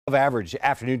Average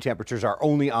afternoon temperatures are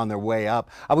only on their way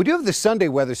up. We do have the Sunday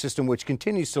weather system, which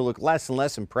continues to look less and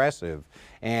less impressive.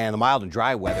 And the mild and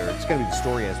dry weather, it's going to be the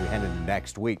story as we head into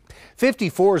next week.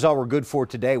 54 is all we're good for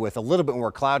today, with a little bit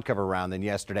more cloud cover around than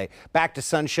yesterday. Back to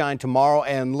sunshine tomorrow,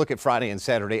 and look at Friday and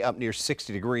Saturday, up near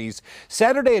 60 degrees.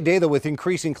 Saturday, a day, though, with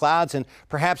increasing clouds and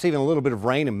perhaps even a little bit of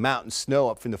rain and mountain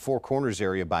snow up from the Four Corners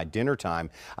area by dinner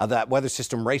time. That weather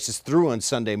system races through on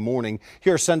Sunday morning.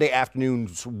 Here are Sunday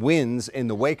afternoon's winds in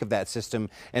the wake of that system,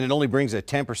 and it only brings a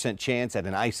 10% chance at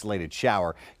an isolated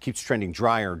shower. Keeps trending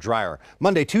drier and drier.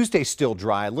 Monday, Tuesday still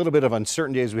dry. A little bit of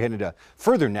uncertainty as we head into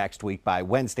further next week. By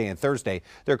Wednesday and Thursday,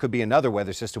 there could be another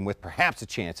weather system with perhaps a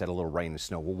chance at a little rain and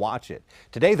snow. We'll watch it.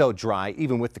 Today, though, dry,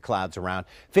 even with the clouds around.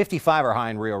 55 are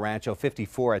high in Rio Rancho,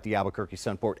 54 at the Albuquerque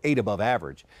Sunport, 8 above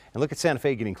average. And look at Santa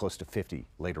Fe getting close to 50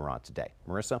 later on today.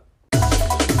 Marissa?